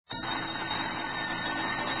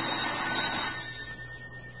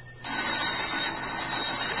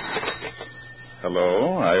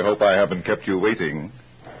Hello. I hope I haven't kept you waiting.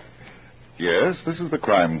 Yes, this is the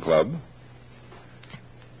Crime Club.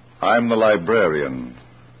 I'm the librarian.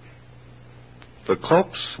 The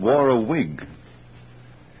corpse wore a wig.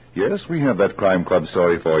 Yes, we have that Crime Club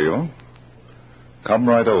story for you. Come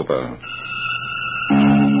right over.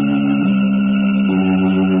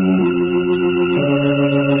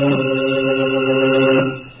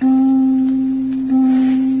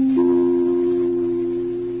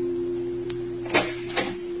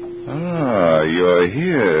 You're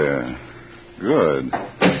here. Good.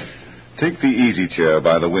 Take the easy chair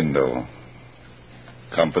by the window.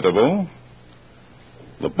 Comfortable?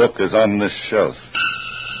 The book is on this shelf.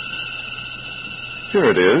 Here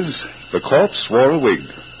it is. The Corpse Wore a Wig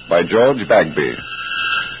by George Bagby.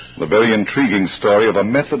 The very intriguing story of a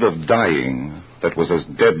method of dying that was as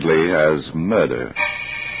deadly as murder.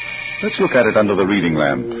 Let's look at it under the reading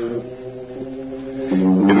lamp.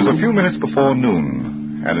 It was a few minutes before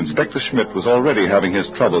noon, and Inspector Schmidt was already having his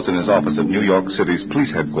troubles in his office at New York City's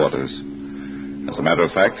police headquarters. As a matter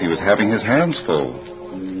of fact, he was having his hands full,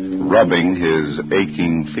 rubbing his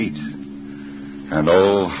aching feet. And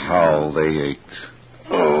oh, how they ached.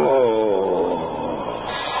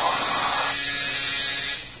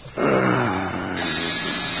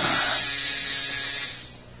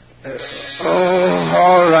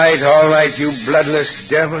 All right, you bloodless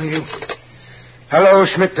devil, you... Hello,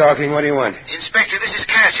 Schmidt talking. What do you want? Inspector, this is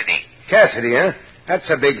Cassidy. Cassidy, huh? That's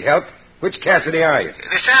a big help. Which Cassidy are you?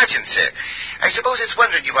 The sergeant, sir. I suppose it's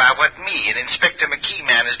wondering you are what me and Inspector McKee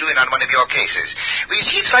man is doing on one of your cases. Well, you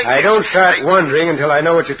see, it's like I don't start wondering until I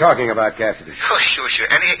know what you're talking about, Cassidy. Oh, sure.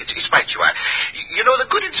 And it's right you are. You know, the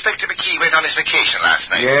good Inspector McKee went on his vacation last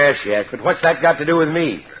night. Yes, but what's that got to do with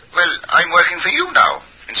me? Well, I'm working for you now.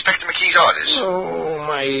 Inspector McKee's orders. Oh,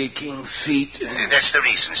 my aching feet. That's the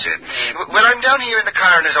reason, sir. Well, I'm down here in the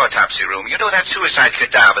coroner's autopsy room. You know that suicide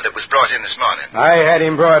cadaver that was brought in this morning? I had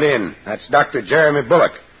him brought in. That's Dr. Jeremy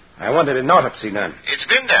Bullock. I wanted an autopsy done. It's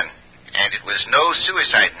been done. And it was no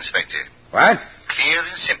suicide, Inspector. What? Clear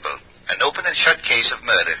and simple. An open and shut case of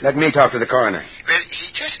murder. Let me talk to the coroner. Well, he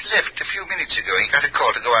just left a few minutes ago. He got a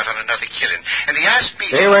call to go out on another killing. And he asked me...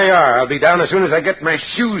 Stay where you are. I'll be down as soon as I get my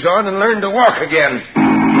shoes on and learn to walk again.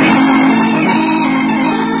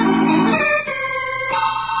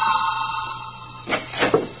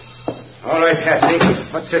 All right, Cassidy.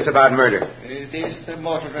 What's this about murder? There's the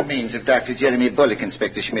mortal remains of Dr. Jeremy Bullock,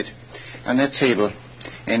 Inspector Schmidt, on that table.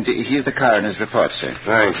 And here's the coroner's report, sir.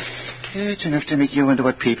 Thanks. It's enough to make you wonder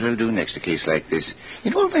what people will do next a case like this.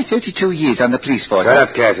 In all my 32 years on the police force... Shut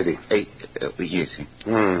up, Cassidy. Yes.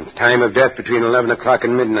 Time of death between 11 o'clock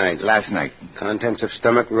and midnight. Last night. Contents of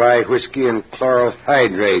stomach, rye, whiskey, and chloral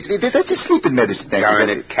hydrate. That's a sleeping medicine. Darn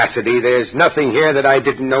it, Cassidy. There's nothing here that I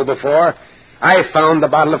didn't know before. I found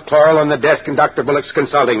the bottle of chloral on the desk in Dr. Bullock's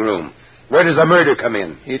consulting room. Where does the murder come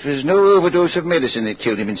in? It was no overdose of medicine that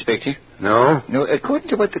killed him, Inspector. No? No, according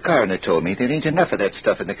to what the coroner told me, there ain't enough of that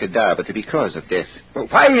stuff in the cadaver to be cause of death. Well,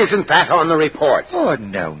 why isn't that on the report? Oh,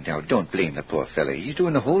 no, don't blame the poor fella. He's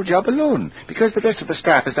doing the whole job alone, because the rest of the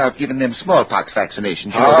staff is out giving them smallpox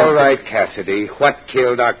vaccinations. All right, Cassidy. What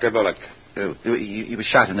killed Dr. Bullock? He was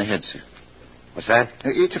shot in the head, sir. What's that?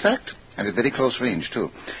 It's a fact. And at very close range, too.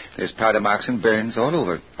 There's powder marks and burns all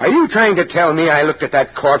over. Are you trying to tell me I looked at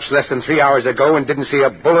that corpse less than 3 hours ago and didn't see a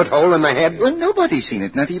bullet hole in the head? Well, nobody's seen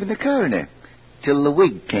it, not even the coroner. Till the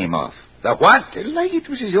wig came off. The what? Like it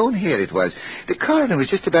was his own hair, it was. The coroner was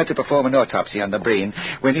just about to perform an autopsy on the brain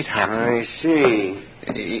when it happened. I see.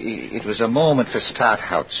 It was a moment for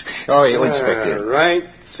Start-House. Oh, you Inspector. Right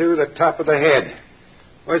through the top of the head.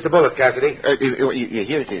 Where's the bullet, Cassidy?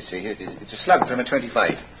 Here it is. It's a slug from a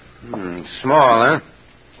 .25. Small, huh?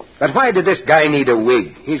 But why did this guy need a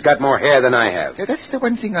wig? He's got more hair than I have. That's the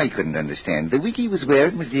one thing I couldn't understand. The wig he was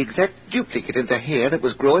wearing was the exact duplicate of the hair that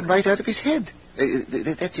was growing right out of his head.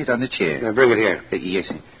 That's it on the chair. Now bring it here.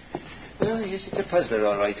 Yes. Oh, yes, it's a puzzler,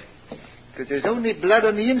 all right. Because there's only blood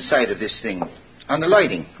on the inside of this thing. On the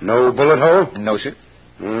lining. No bullet hole? No, sir.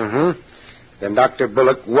 Then Dr.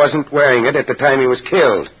 Bullock wasn't wearing it at the time he was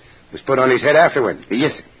killed. It was put on his head afterward.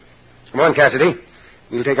 Yes, sir. Come on, Cassidy.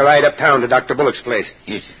 We'll take a ride uptown to Dr. Bullock's place.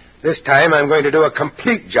 Yes, sir. This time I'm going to do a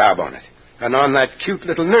complete job on it. And on that cute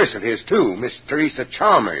little nurse of his, too, Miss Teresa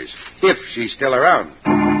Chalmers, if she's still around.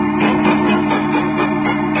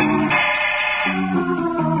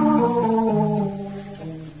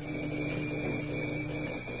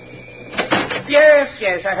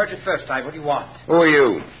 Yes, I heard you the first time. What do you want? Who are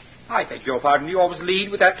you? I beg your pardon. You always lead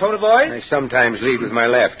with that tone of voice? I sometimes lead with my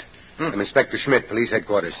left. I'm Inspector Schmidt, police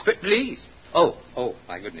headquarters. Please. Oh,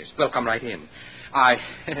 my goodness. Well, come right in. I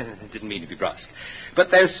didn't mean to be brusque. But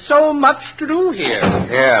there's so much to do here.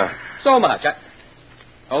 Yeah. So much.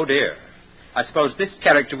 Oh, dear. I suppose this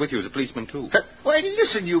character with you is a policeman, too. Why,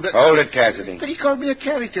 listen, you... Hold it, Cassidy. But he called me a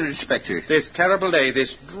character, Inspector. This terrible day,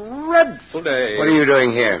 this dreadful day. What are you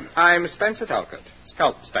doing here? I'm Spencer Talcott,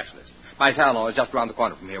 scalp specialist. My salon is just around the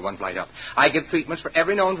corner from here, one flight up. I give treatments for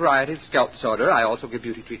every known variety of scalp disorder. I also give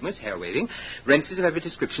beauty treatments, hair waving, rinses of every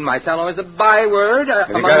description. My salon is the byword. Have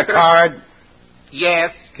you got a card?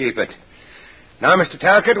 Yes. Keep it. Now, Mr.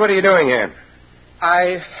 Talcott, what are you doing here?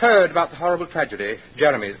 I heard about the horrible tragedy,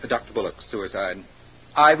 Jeremy, Dr. Bullock's suicide.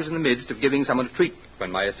 I was in the midst of giving someone a treatment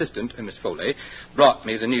when my assistant, Miss Foley, brought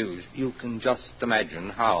me the news. You can just imagine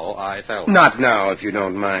how I felt. Not now, if you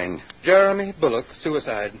don't mind. Jeremy Bullock,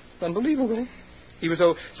 suicide. Unbelievable. He was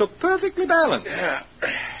so perfectly balanced.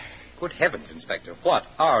 Good heavens, Inspector, what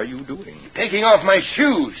are you doing? Taking off my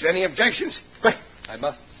shoes. Any objections? Well, I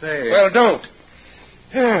must say... Well, don't.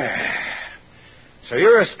 So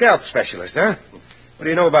you're a scalp specialist, huh? What do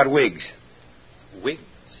you know about wigs? Wigs?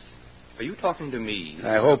 Are you talking to me?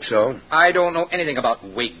 I hope so. I don't know anything about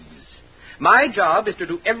wigs. My job is to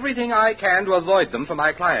do everything I can to avoid them for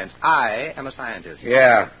my clients. I am a scientist.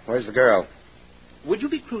 Yeah. Where's the girl? Would you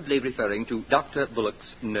be crudely referring to Dr.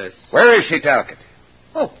 Bullock's nurse? Where is she, Talcott?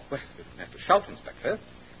 Oh, well, you don't have to shout, Inspector.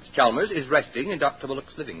 Miss Chalmers is resting in Dr.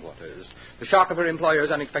 Bullock's living quarters. The shock of her employer's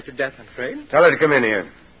unexpected death, I'm afraid. Tell her to come in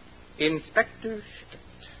here. Inspector Schmidt,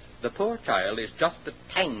 the poor child is just a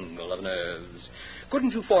tangle of nerves.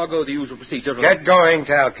 Couldn't you forego the usual procedure? Get going,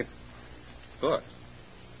 Talcott. Of course.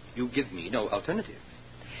 You give me no alternative.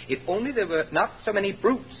 If only there were not so many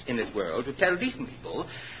brutes in this world to tell decent people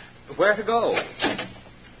where to go.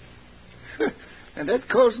 And that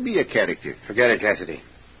calls me a character. Forget it, Cassidy.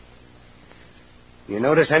 You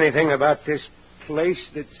notice anything about this place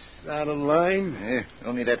that's out of line?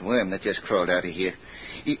 Only that worm that just crawled out of here.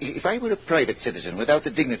 If I were a private citizen without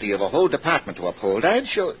the dignity of a whole department to uphold, I'd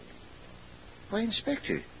show... Why,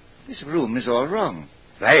 Inspector, this room is all wrong.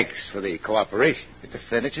 Thanks for the cooperation. But the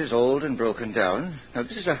furniture's old and broken down. Now,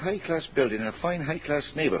 this is a high-class building in a fine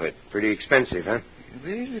high-class neighborhood. Pretty expensive, huh?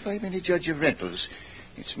 Well, if I'm any judge of rentals,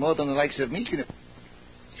 it's more than the likes of me can...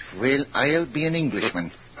 Well, I'll be an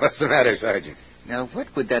Englishman. What's the matter, Sergeant? Now, what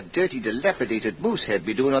would that dirty, dilapidated moose head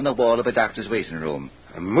be doing on the wall of a doctor's waiting room?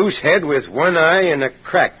 A moose head with one eye and a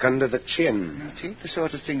crack under the chin. It ain't the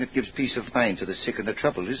sort of thing that gives peace of mind to the sick and the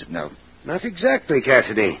troubled, is it now? Not exactly,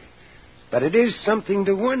 Cassidy. But it is something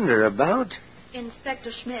to wonder about.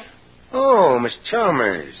 Inspector Schmidt. Oh, Miss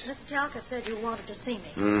Chalmers. Mr. Talcott said you wanted to see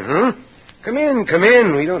me. Mm-hmm. Come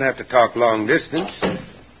in. We don't have to talk long distance.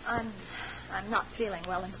 I'm not feeling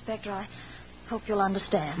well, Inspector. I hope you'll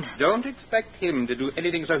understand. Don't expect him to do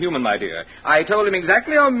anything so human, my dear. I told him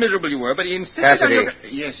exactly how miserable you were, but he insisted Cassidy. on your...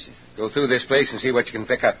 Yes, sir. Go through this place and see what you can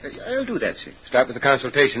pick up. I'll do that, sir. Start with the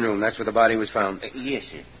consultation room. That's where the body was found. Yes,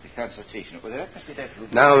 sir. The consultation over there. That room.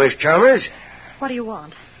 Now, Miss Chalmers, What do you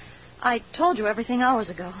want? I told you everything hours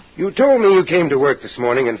ago. you told me you came to work this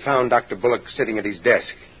morning and found Dr. Bullock sitting at his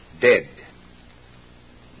desk, dead.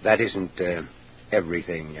 That isn't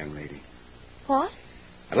everything, young lady. What?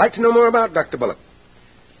 I'd like to know more about Dr. Bullock.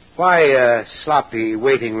 Why a sloppy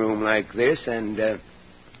waiting room like this, and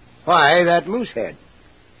why that moose head?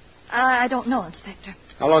 I don't know, Inspector.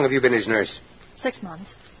 How long have you been his nurse? 6 months.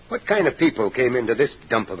 What kind of people came into this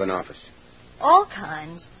dump of an office? All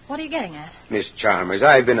kinds. What are you getting at? Miss Chalmers,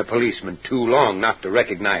 I've been a policeman too long not to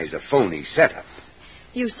recognize a phony setup.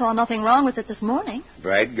 You saw nothing wrong with it this morning.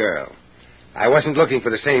 Bright girl. I wasn't looking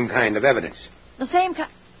for the same kind of evidence. The same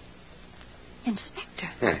kind... Inspector,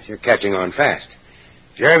 Yes, you're catching on fast.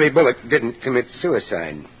 Jeremy Bullock didn't commit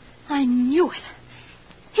suicide. I knew it.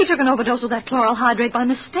 He took an overdose of that chloral hydrate by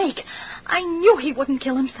mistake. I knew he wouldn't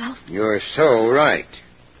kill himself. You're so right.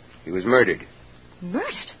 He was murdered.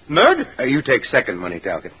 Murdered? Murder? You take second money,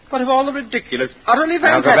 Talcott. What of all the ridiculous, utterly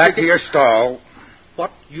Now fantastic... go back to your stall.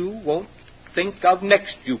 What you won't think of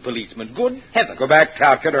next, you policeman. Good heavens. Go back,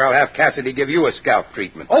 Talcott, or I'll have Cassidy give you a scalp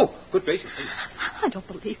treatment. Oh, good gracious. I don't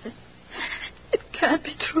believe it. It can't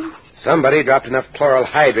be true. Somebody dropped enough chloral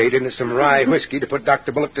hydrate into some rye whiskey to put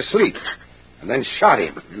Dr. Bullock to sleep, and then shot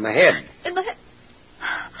him in the head. In the head.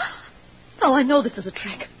 Oh, I know this is a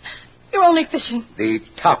trick. You're only fishing. The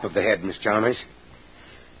top of the head, Miss Chalmers.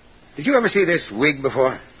 Did you ever see this wig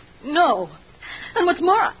before? No. And what's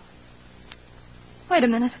more... Wait a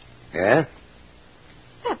minute. Yeah?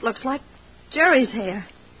 That looks like Jerry's hair.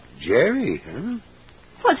 Jerry, huh?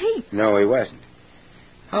 Was he? No, he wasn't.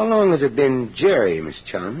 How long has it been Jerry, Miss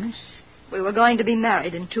Chalmers? We were going to be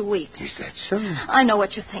married in 2 weeks. Is that so? I know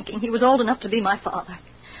what you're thinking. He was old enough to be my father.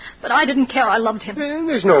 But I didn't care. I loved him. Well,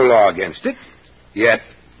 there's no law against it. Yet.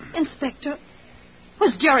 Inspector,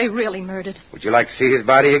 was Jerry really murdered? Would you like to see his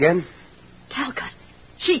body again? Talcott.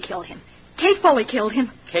 She killed him. Kate Foley killed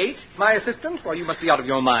him. Kate, my assistant? Well, you must be out of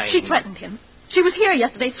your mind. She threatened him. She was here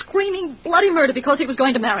yesterday screaming bloody murder because he was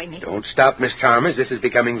going to marry me. Don't stop, Miss Chalmers. This is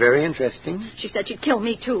becoming very interesting. She said she'd kill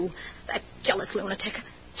me, too. That jealous lunatic.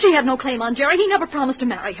 She had no claim on Jerry. He never promised to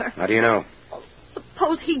marry her. How do you know? Well,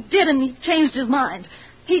 suppose he did and he changed his mind.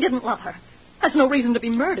 He didn't love her. That's no reason to be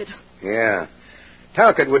murdered. Yeah.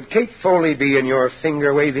 Talcott, would Kate Foley be in your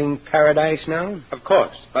finger-waving paradise now? Of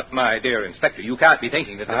course. But, my dear Inspector, you can't be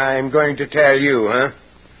thinking that... I'm going to tell you, huh?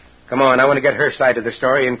 Come on, I want to get her side of the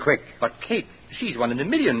story, and quick. But Kate, she's one in a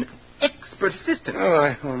million. Expert assistant. Oh,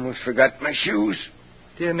 I almost forgot my shoes.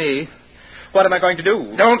 Dear me. What am I going to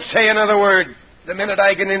do? Don't say another word. The minute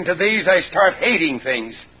I get into these, I start hating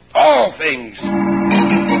things. All things.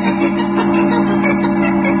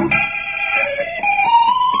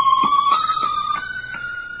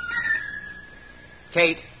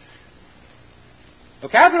 Kate. Oh,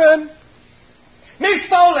 Catherine. Miss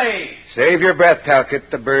Foley! Save your breath, Talcott.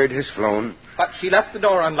 The bird has flown. But she left the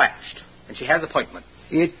door unlatched, and she has appointments.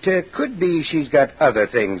 It could be she's got other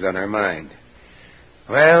things on her mind.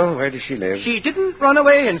 Well, where does she live? She didn't run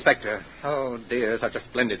away, Inspector. Oh, dear, such a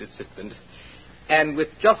splendid assistant. And with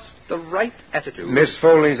just the right attitude. Miss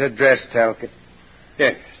Foley's address, Talcott.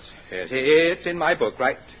 Yes, it's in my book,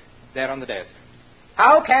 right there on the desk.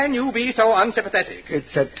 How can you be so unsympathetic?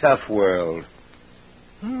 It's a tough world.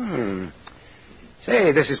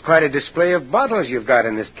 Say, this is quite a display of bottles you've got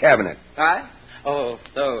in this cabinet. Aye? Oh,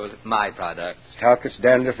 those, my products. Talcott's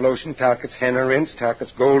dandruff lotion, Talcott's henna rinse,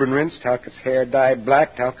 Talcott's golden rinse, Talcott's hair dye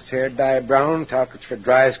black, Talcott's hair dye brown, Talcott's for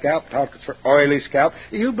dry scalp, Talcott's for oily scalp.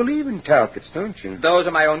 You believe in Talcott's, don't you? Those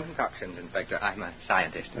are my own concoctions, Inspector. I'm a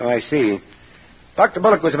scientist. Oh, I see. Dr.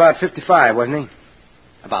 Bullock was about 55, wasn't he?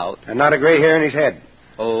 About? And not a gray hair in his head.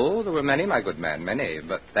 Oh, there were many, my good man, many.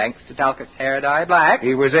 But thanks to Talcott's hair dye black...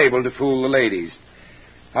 he was able to fool the ladies.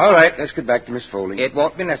 All right, let's get back to Miss Foley. It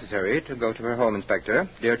won't be necessary to go to her home, Inspector.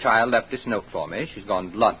 Dear child left this note for me. She's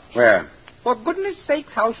gone to lunch. Where? For goodness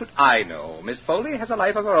sakes, how should I know? Miss Foley has a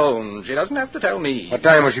life of her own. She doesn't have to tell me. What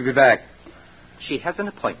time will she be back? She has an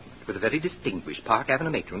appointment with a very distinguished Park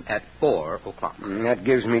Avenue matron at 4 o'clock. That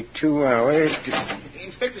gives me 2 hours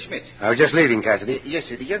Inspector Schmidt. I was just leaving, Cassidy. Yes,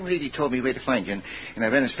 sir. The young lady told me where to find you, and I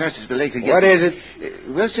ran as fast as the leg could get. What is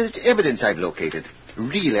it? Well, sir, it's evidence I've located.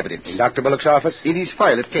 Real evidence. In Dr. Bullock's office? In his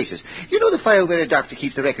file of cases. You know the file where a doctor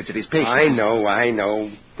keeps the records of his patients? I know.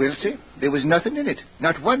 Well, sir, there was nothing in it.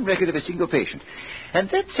 Not one record of a single patient. And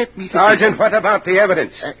that set me thinking... Sergeant, what about the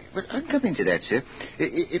evidence? Well, I'm coming to that, sir.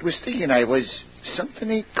 It was thinking I was something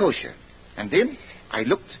ain't kosher. And then I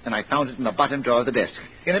looked and I found it in the bottom drawer of the desk.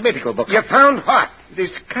 In a medical book. You found what?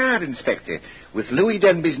 This card, Inspector, with Louis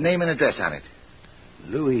Denby's name and address on it.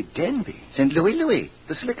 Louis Denby? St. Louis,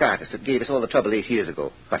 the slick artist that gave us all the trouble 8 years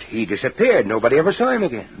ago. But he disappeared. Nobody ever saw him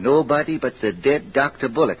again. Nobody but the dead Dr.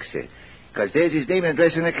 Bullock, sir. Because there's his name and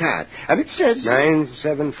address in the card. And it says...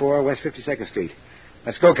 974 West 52nd Street.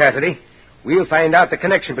 Let's go, Cassidy. We'll find out the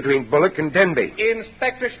connection between Bullock and Denby.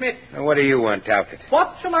 Inspector Schmidt. Now, what do you want, Talcott?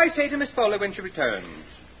 What shall I say to Miss Foley when she returns?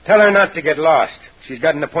 Tell her not to get lost. She's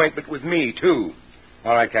got an appointment with me, too.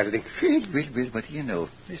 All right, Cassidy. Well, what do you know?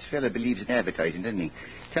 This fella believes in advertising, doesn't he?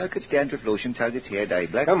 Talcott's dandruff lotion, Talcott's hair dye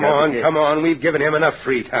black. Come on. We've given him enough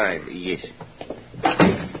free time. Yes.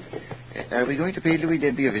 Are we going to pay Louis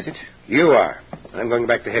Denby a visit? You are. I'm going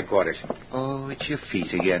back to headquarters. Oh, it's your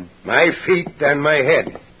feet again. My feet and my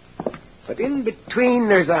head. But in between,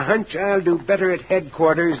 there's a hunch I'll do better at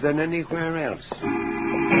headquarters than anywhere else.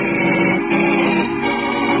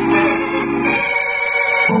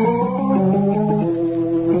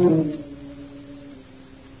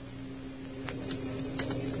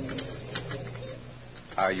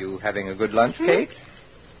 Are you having a good lunch, Kate?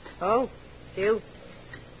 Oh, you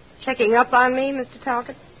checking up on me, Mr.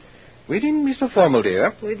 Talcott? We didn't be so formal,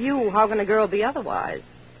 dear. With you, how can a girl be otherwise?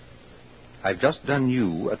 I've just done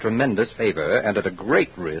you a tremendous favor and at a great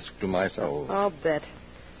risk to myself. I'll bet.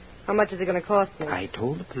 How much is it going to cost me? I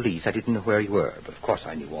told the police I didn't know where you were, but of course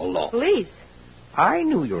I knew all along. Police? I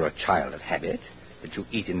knew you're a child of habit, that you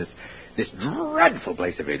eat in this dreadful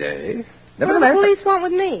place every day. What do the police want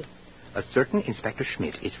with me? A certain Inspector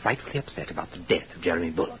Schmidt is frightfully upset about the death of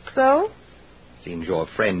Jeremy Bullock. So? Seems your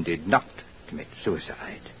friend did not commit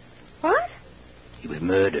suicide. What? He was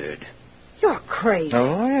murdered. You're crazy.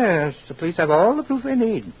 Oh, yes. The police have all the proof they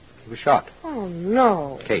need. He was shot. Oh,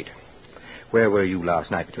 no. Kate, where were you last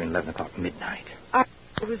night between 11 o'clock and midnight? I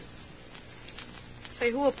was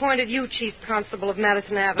Say, who appointed you chief constable of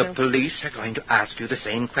Madison Avenue? The police are going to ask you the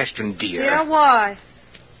same question, dear. Yeah, why?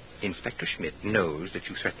 Inspector Schmidt knows that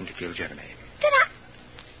you threatened to kill Jeremy. Did I?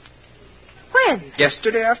 When?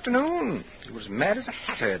 Yesterday afternoon. He was mad as a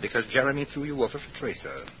hatter because Jeremy threw you over for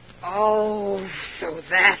Tracer. Oh, so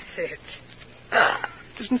that's it.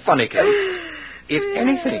 Isn't funny, Kate? If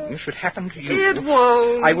anything should happen to you... It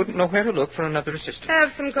won't. I wouldn't know where to look for another assistant. Have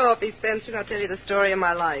some coffee, Spencer, and I'll tell you the story of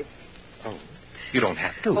my life. Oh, you don't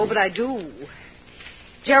have to. Oh, but I do.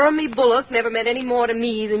 Jeremy Bullock never meant any more to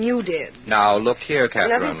me than you did. Now, look here,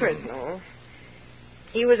 Catherine. Nothing personal.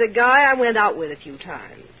 He was a guy I went out with a few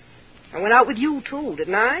times. I went out with you, too,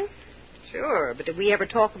 didn't I? Sure, but did we ever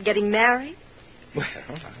talk of getting married? Well,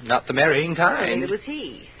 not the marrying kind. It was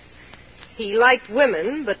he. He liked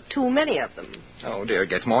women, but too many of them. Oh, dear, it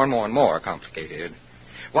gets more and more complicated.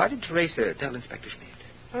 Why did Teresa tell Inspector Schmidt?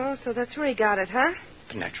 Oh, so that's where he got it, huh?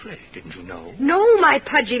 Naturally. Didn't you know? No, my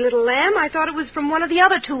pudgy little lamb. I thought it was from one of the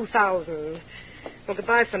other 2,000. Well,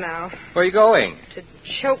 goodbye for now. Where are you going? To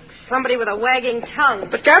choke somebody with a wagging tongue.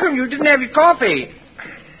 But, Catherine, you didn't have your coffee.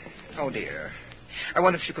 Oh, dear. I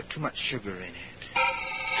wonder if she put too much sugar in it.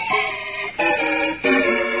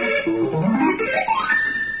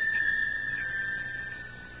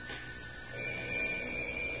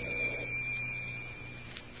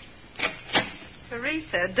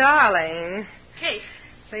 Teresa, darling. Kate,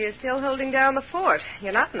 So you're still holding down the fort.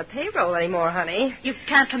 You're not in the payroll anymore, honey. you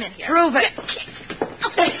can't come in here. Prove it.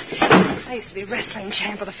 I used to be wrestling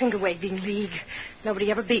champ of the finger waving league.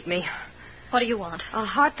 Nobody ever beat me. What do you want? A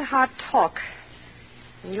heart-to-heart talk.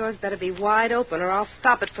 And yours better be wide open or I'll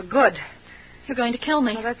stop it for good. You're going to kill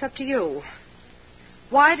me. Well, that's up to you.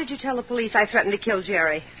 Why did you tell the police I threatened to kill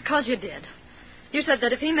Jerry? Because you did. You said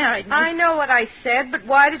that if he married me... I know what I said, but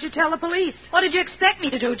why did you tell the police? What did you expect me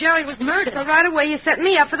to do? Jerry was murdered. So right away you set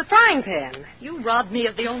me up for the frying pan. You robbed me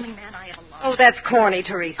of the only man I ever loved. Oh, that's corny,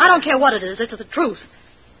 Teresa. I don't care what it is. It's the truth.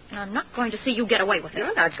 And I'm not going to see you get away with it.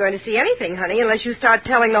 You're not going to see anything, honey, unless you start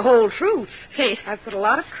telling the whole truth. Kate. I've put a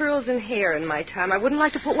lot of curls in hair in my time. I wouldn't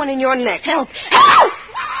like to put one in your neck. Help.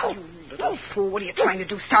 Help! You little fool. What are you trying to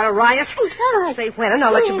do? Start a riot? Say when, and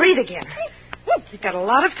I'll let you breathe again. You've got a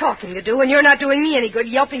lot of talking to do, and you're not doing me any good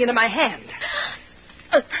yelping into my hand.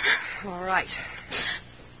 All right.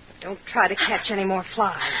 But don't try to catch any more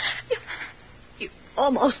flies. You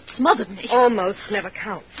almost smothered me. Almost never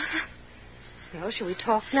counts. Well, shall we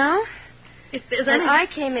talk now? If there's When any... I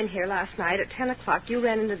came in here last night at 10 o'clock, you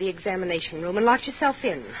ran into the examination room and locked yourself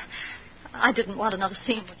in. I didn't want another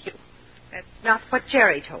scene with you. That's not what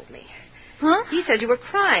Jerry told me. Huh? He said you were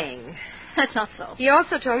crying. That's not so. He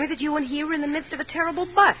also told me that you and he were in the midst of a terrible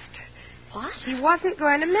bust. What? He wasn't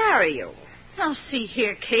going to marry you. Now, see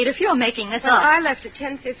here, Kate, if you're making this Well, up... I left at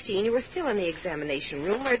 10:15. You were still in the examination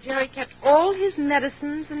room where Jerry kept all his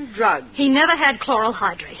medicines and drugs. He never had chloral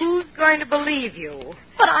hydrate. Who's going to believe you?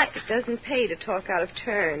 But I... It doesn't pay to talk out of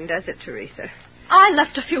turn, does it, Teresa? I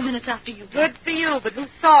left a few minutes after you did. Good for you, but who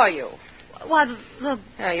saw you? Why, the...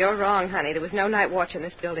 No, you're wrong, honey. There was no night watch in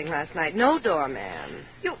this building last night. No doorman.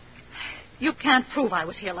 You can't prove I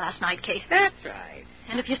was here last night, Kate. That's right.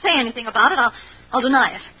 And if you say anything about it, I'll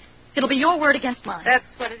deny it. It'll be your word against mine. That's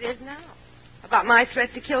what it is now. About my threat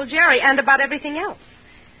to kill Jerry and about everything else.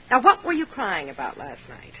 Now, what were you crying about last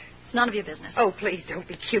night? It's none of your business. Oh, please don't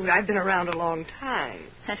be cute. I've been around a long time.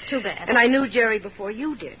 That's too bad. And I knew Jerry before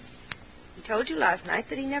you did. He told you last night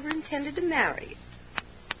that he never intended to marry you.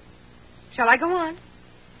 Shall I go on?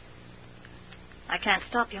 I can't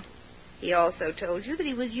stop you. He also told you that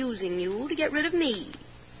he was using you to get rid of me.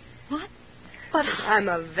 What? But... I'm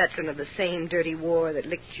a veteran of the same dirty war that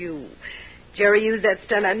licked you. Jerry used that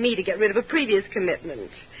stunt on me to get rid of a previous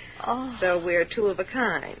commitment. Oh. So we're two of a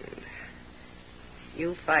kind.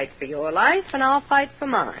 You fight for your life, and I'll fight for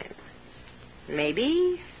mine.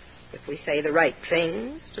 Maybe, if we say the right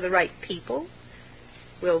things to the right people,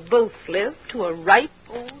 we'll both live to a ripe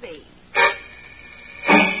old age.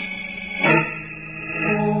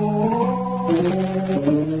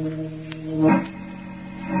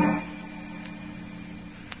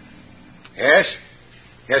 Yes?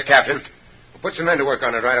 Yes, Captain. We'll put some men to work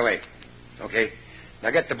on it right away. Okay. Now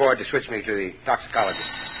get the board to switch me to the toxicologist.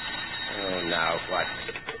 Oh, now what?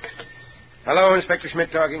 Hello, Inspector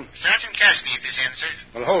Schmidt talking. Sergeant Cassidy at this end,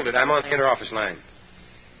 sir. Well, hold it. I'm on the inter-office line.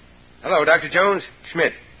 Hello, Dr. Jones.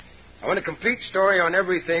 Schmidt. I want a complete story on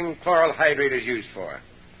everything chloral hydrate is used for.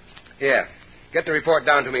 Here. Get the report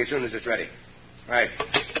down to me as soon as it's ready. Right.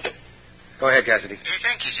 Go ahead, Cassidy.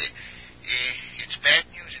 Thank you, sir. It's bad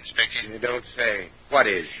news, Inspector. You don't say. What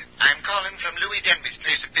is? I'm calling from Louis Denby's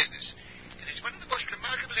place of business. It is one of the most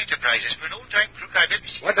remarkable enterprises for an old-time crook I've ever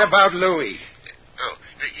seen. What about Louis? Oh,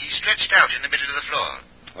 He's stretched out in the middle of the floor.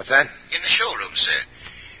 What's that? In the showroom, sir.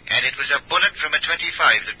 And it was a bullet from a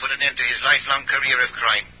 .25 that put an end to his lifelong career of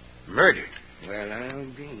crime. Murdered? Well, I'll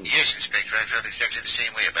be... Yes, Inspector, I felt exactly the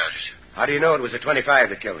same way about it. How do you know it was a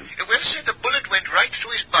 .25 that killed him? Well, sir, the bullet went right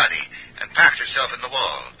through his body and packed itself in the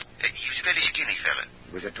wall. He was a very skinny fella.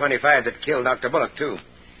 It was a .25 that killed Dr. Bullock, too.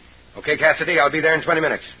 Okay, Cassidy, I'll be there in 20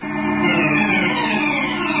 minutes.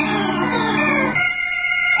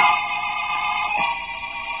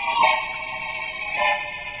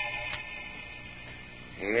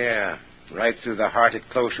 Yeah, right through the heart at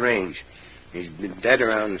close range. He's been dead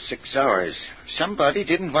around 6 hours. Somebody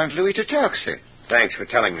didn't want Louis to talk, sir. Thanks for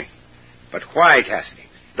telling me. But why, Cassidy?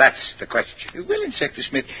 That's the question. Well, Inspector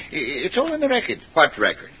Smith, it's all on the record. What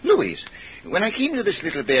record? Louis, when I came to this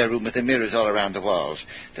little bare room with the mirrors all around the walls,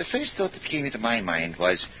 the first thought that came into my mind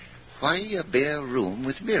was, why a bare room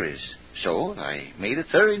with mirrors? So I made a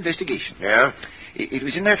thorough investigation. Yeah? It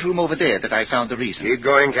was in that room over there that I found the reason. Keep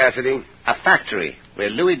going, Cassidy. A factory where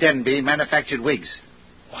Louis Denby manufactured wigs.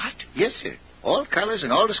 What? Yes, sir. All colors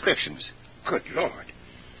and all descriptions. Good Lord.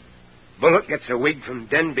 Bullock gets a wig from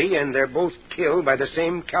Denby, and they're both killed by the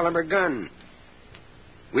same caliber gun.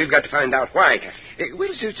 We've got to find out why, Cassidy.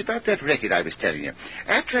 Well, sir, it's about that record I was telling you.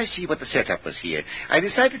 After I see what the setup was here, I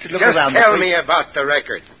decided to look Just around... Just tell me about the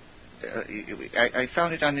record. I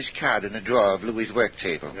found it on this card in the drawer of Louis' work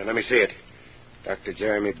table. Now, let me see it. Dr.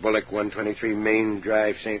 Jeremy Bullock, 123 Main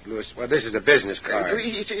Drive, St. Louis. Well, this is a business card.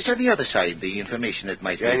 It's on the other side, the information that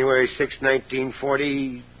might January 6,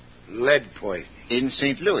 1940, lead poisoning. In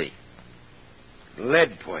St. Louis.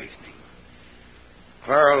 Lead poisoning.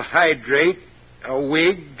 Chloral hydrate, a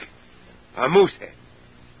wig, a moose head.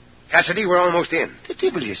 Cassidy, we're almost in. The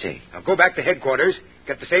devil, you say? Now go back to headquarters,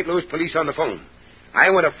 get the St. Louis police on the phone. I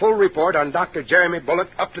want a full report on Dr. Jeremy Bullock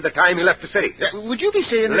up to the time he left the city. Would you be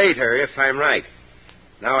saying... Later, if I'm right.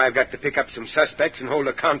 Now I've got to pick up some suspects and hold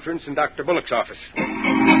a conference in Dr. Bullock's office.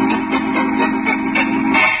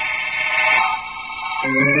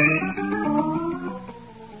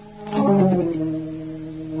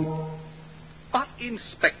 But,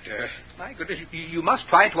 Inspector, my goodness, you must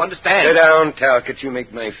try to understand. Sit down, Talcott. You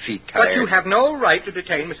make my feet tired. But you have no right to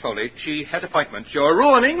detain Miss Foley. She has appointments. You're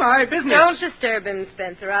ruining my business. Don't disturb him,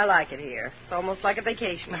 Spencer. I like it here. It's almost like a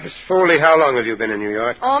vacation. Miss Foley, how long have you been in New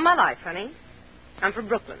York? All my life, honey. I'm from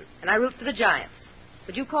Brooklyn, and I root for the Giants.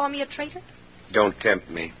 Would you call me a traitor? Don't tempt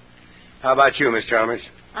me. How about you, Miss Chalmers?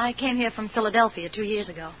 I came here from Philadelphia 2 years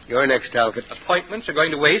ago. You're next, Talcott. Appointments are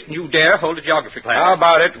going to waste, and you dare hold a geography class. How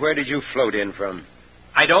about it? Where did you float in from?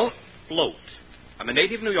 I don't float. I'm a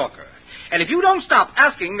native New Yorker. And if you don't stop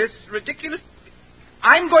asking this ridiculous...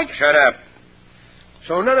 I'm going to... Shut up.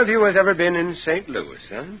 So none of you has ever been in St. Louis,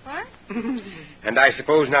 huh? What? And I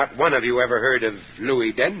suppose not one of you ever heard of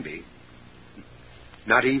Louis Denby.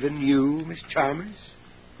 Not even you, Miss Chalmers?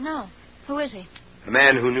 No. Who is he? A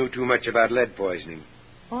man who knew too much about lead poisoning.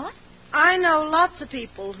 What? I know lots of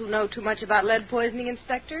people who know too much about lead poisoning,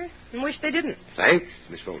 Inspector, and wish they didn't. Thanks,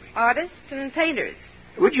 Miss Foley. Artists and painters.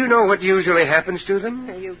 Would you know what usually happens to them?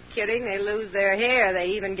 Are you kidding? They lose their hair. They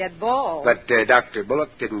even get bald. But Dr. Bullock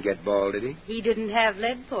didn't get bald, did he? He didn't have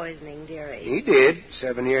lead poisoning, dearie. He did,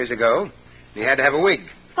 7 years ago. He had to have a wig.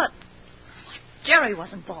 But Jerry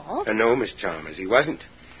wasn't bald. No, Miss Chalmers, he wasn't.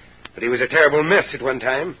 But he was a terrible mess at one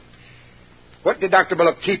time. What did Dr.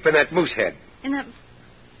 Bullock keep in that moose head? In that...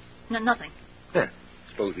 No, nothing. Huh.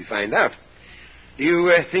 Suppose we find out. Do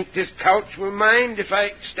you think this couch will mind if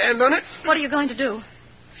I stand on it? What are you going to do?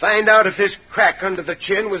 Find out if this crack under the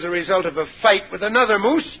chin was a result of a fight with another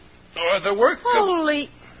moose or the work of... Holy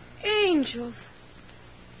angels.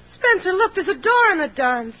 Spencer, look, there's a door in the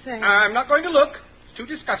darn thing. I'm not going to look. It's too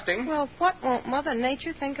disgusting. Well, what won't Mother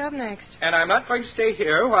Nature think of next? And I'm not going to stay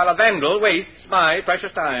here while a vandal wastes my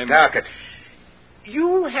precious time. Talcott.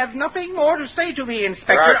 You have nothing more to say to me,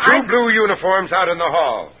 Inspector. There are two blue uniforms out in the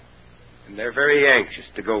hall. And they're very anxious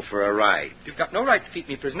to go for a ride. You've got no right to keep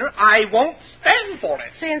me prisoner. I won't stand for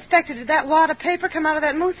it. Say, Inspector, did that wad of paper come out of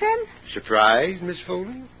that moose head? Surprised, Miss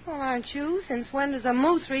Foley? Well, aren't you? Since when does a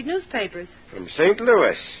moose read newspapers? From St.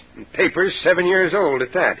 Louis. And papers 7 years old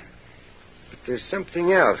at that. But there's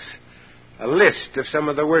something else. A list of some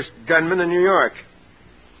of the worst gunmen in New York.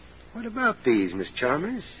 What about these, Miss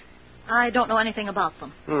Chalmers? I don't know anything about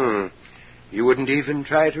them. You wouldn't even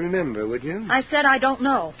try to remember, would you? I said I don't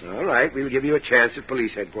know. All right, we'll give you a chance at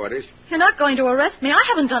police headquarters. You're not going to arrest me. I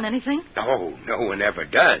haven't done anything. Oh, no one ever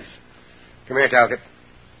does. Come here, Talcott.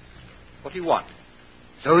 What do you want?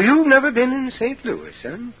 So you've never been in St. Louis,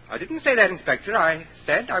 huh? I didn't say that, Inspector. I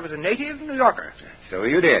said I was a native New Yorker. So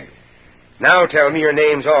you did. Now tell me your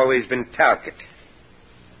name's always been Talcott.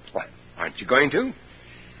 What, aren't you going to?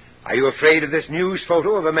 Are you afraid of this news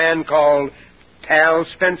photo of a man called Tal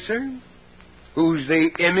Spencer? Who's the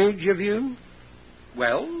image of you?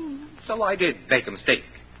 Well, so I did make a mistake.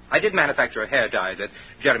 I did manufacture a hair dye that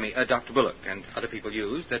Dr. Bullock and other people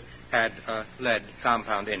used that had a lead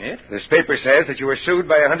compound in it. This paper says that you were sued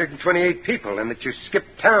by 128 people and that you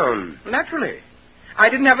skipped town. Naturally. I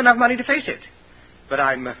didn't have enough money to face it. But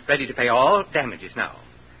I'm ready to pay all damages now.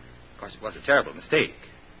 Of course, it was a terrible mistake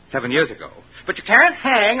 7 years ago. But you can't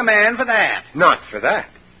hang a man for that. Not for that,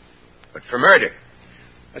 but for murder.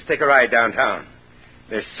 Let's take a ride downtown.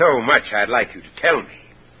 There's so much I'd like you to tell me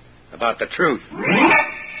about the truth.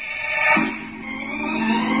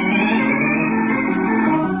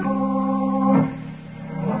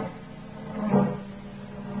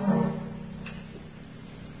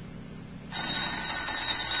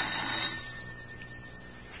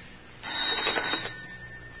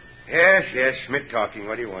 Yes, Schmidt talking.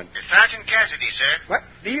 What do you want? Sergeant Cassidy, sir. What?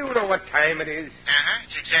 Do you know what time it is?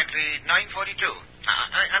 It's exactly 9:42.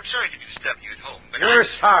 I'm sorry to disturb you at home, but You're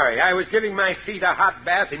sorry. I was giving my feet a hot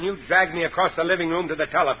bath and you dragged me across the living room to the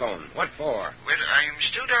telephone. What for? Well, I'm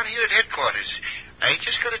still down here at headquarters. I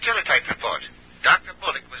just got a teletype report. Dr.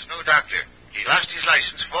 Bullock was no doctor. He lost his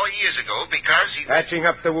license 4 years ago because he... Patching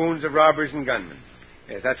up the wounds of robbers and gunmen.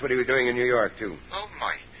 Yes, that's what he was doing in New York, too. Oh,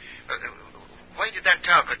 my. Why did that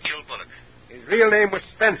Talcott kill Bullock? His real name was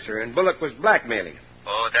Spencer, and Bullock was blackmailing him.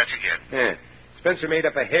 Oh, that again. Yeah. Spencer made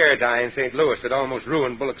up a hair dye in St. Louis that almost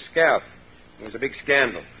ruined Bullock's scalp. It was a big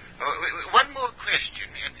scandal. One more question,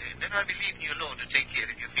 and then I'll be leaving you alone to take care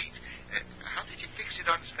of your feet. How did you fix it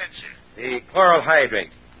on Spencer? The chloral hydrate.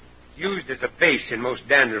 Used as a base in most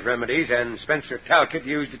dandruff remedies, and Spencer Talcott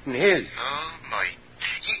used it in his. Oh, my.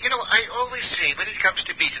 You know, I always say when it comes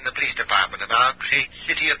to beating the police department of our great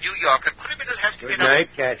city of New York, a criminal has to Good be... night,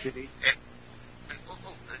 Cassidy.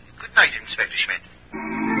 Good night, Inspector Schmidt.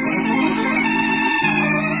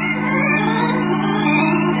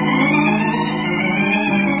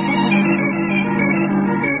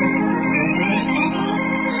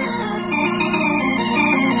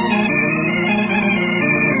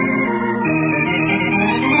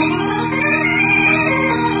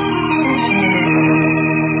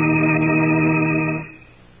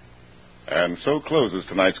 And so closes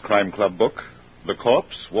tonight's Crime Club book, The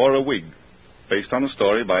Corpse Wore a Wig, based on a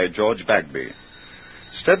story by George Bagby.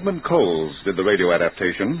 Stedman Coles did the radio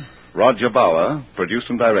adaptation. Roger Bauer produced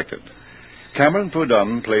and directed. Cameron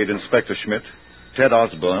Prudhomme played Inspector Schmidt. Ted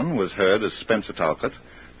Osborne was heard as Spencer Talcott.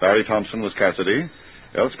 Barry Thompson was Cassidy.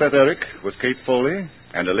 Elspeth Eric was Kate Foley.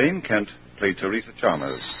 And Elaine Kent played Teresa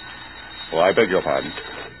Chalmers. Oh, I beg your pardon.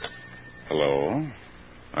 Hello.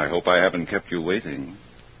 I hope I haven't kept you waiting.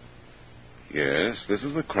 Yes, this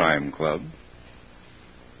is the Crime Club.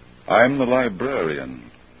 I'm the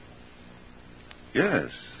librarian. Yes,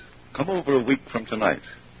 come over a week from tonight.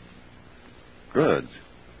 Good.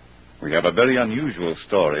 We have a very unusual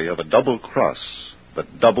story of a double cross,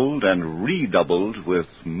 but doubled and redoubled with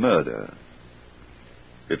murder.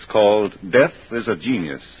 It's called Death is a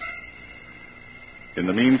Genius. In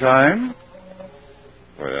the meantime,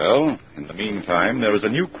 there is a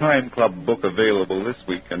new Crime Club book available this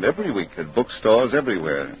week and every week at bookstores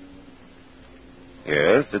everywhere.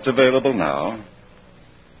 Yes, it's available now.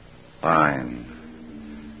 Fine.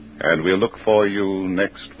 And we'll look for you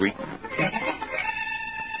next week.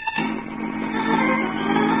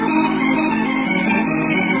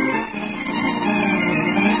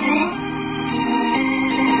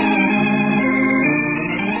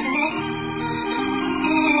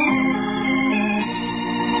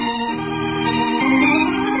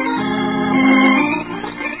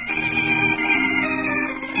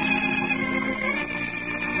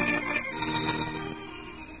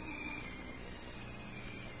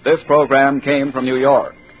 This program came from New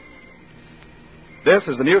York. This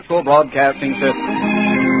is the Mutual Broadcasting System.